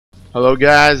Hello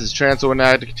guys, it's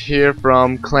Transatlantic here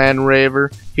from Clan Raver,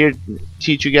 here to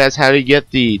teach you guys how to get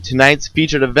the tonight's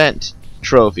featured event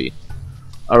trophy.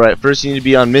 Alright, first you need to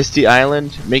be on Misty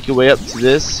Island, make your way up to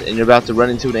this, and you're about to run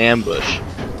into an ambush.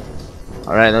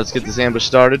 Alright, let's get this ambush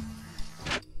started.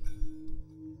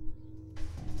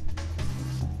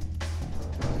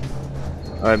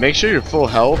 Alright, make sure you're full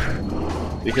health,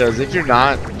 because if you're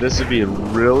not, this would be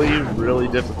really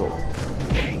difficult.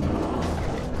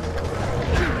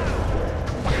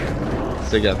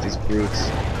 They got these brutes.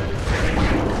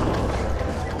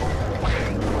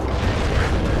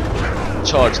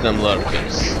 Charge them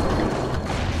lurkers.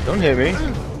 Don't hit me.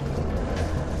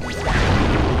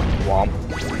 Womp.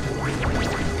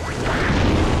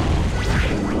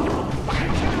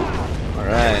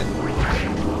 Alright.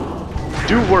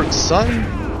 Do work, son.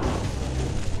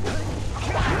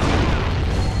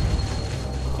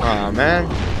 Aw, man.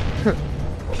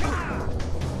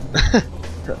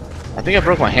 I think I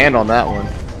broke my hand on that one.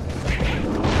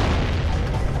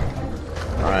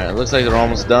 Alright, it looks like they're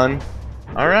almost done.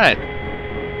 Alright.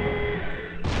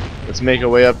 Let's make our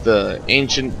way up the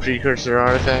ancient precursor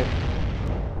artifact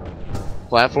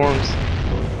platforms.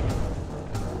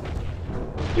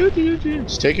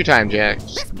 Just take your time, Jak.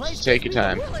 Just take your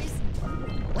time.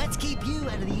 Let's keep you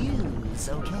out of the use,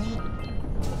 okay?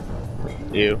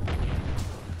 You.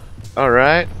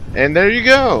 Alright, and there you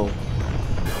go.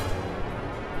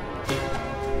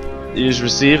 You just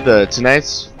received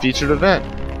tonight's featured event.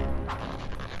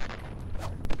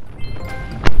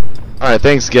 Alright,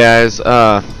 thanks guys.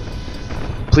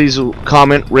 Please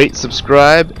comment, rate,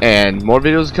 subscribe, and more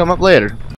videos come up later.